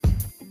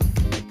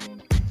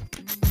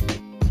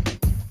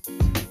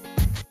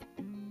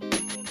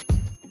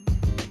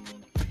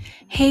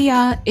Hey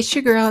y'all, it's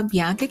your girl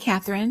Bianca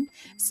Catherine.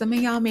 Some of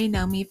y'all may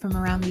know me from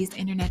around these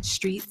internet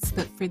streets,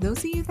 but for those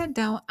of you that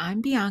don't, I'm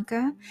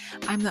Bianca.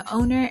 I'm the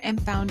owner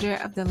and founder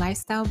of the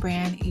lifestyle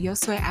brand Yo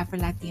Soy Afro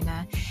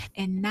Latina,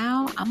 and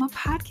now I'm a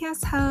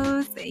podcast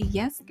host.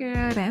 Yes,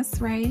 girl,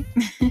 that's right.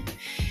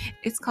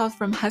 It's called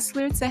From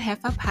Hustler to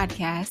Jefa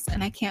podcast,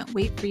 and I can't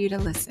wait for you to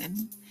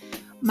listen.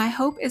 My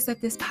hope is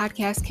that this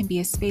podcast can be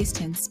a space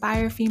to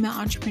inspire female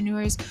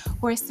entrepreneurs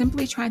who are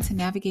simply trying to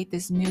navigate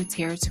this new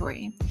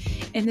territory.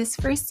 In this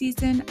first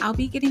season, I'll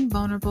be getting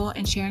vulnerable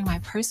and sharing my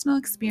personal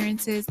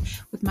experiences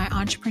with my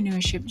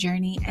entrepreneurship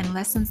journey and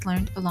lessons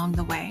learned along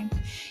the way.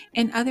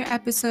 In other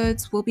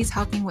episodes, we'll be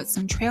talking with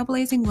some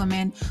trailblazing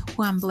women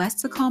who I'm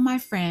blessed to call my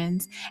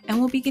friends, and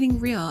we'll be getting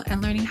real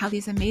and learning how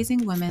these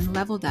amazing women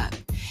leveled up.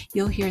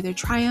 You'll hear their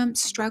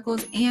triumphs,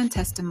 struggles, and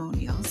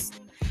testimonials.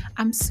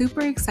 I'm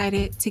super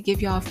excited to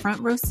give y'all a front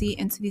row seat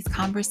into these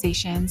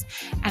conversations,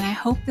 and I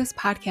hope this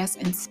podcast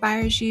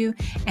inspires you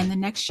and the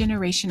next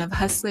generation of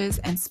hustlers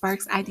and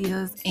sparks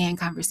ideas and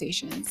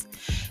conversations.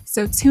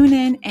 So tune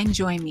in and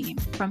join me.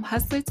 From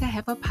Hustler to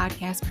Jefa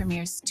podcast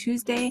premieres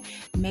Tuesday,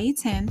 May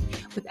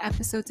 10th, with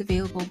episodes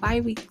available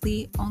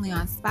bi-weekly only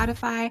on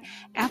Spotify,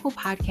 Apple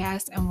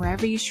Podcasts, and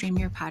wherever you stream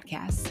your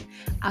podcasts.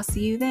 I'll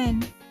see you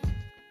then.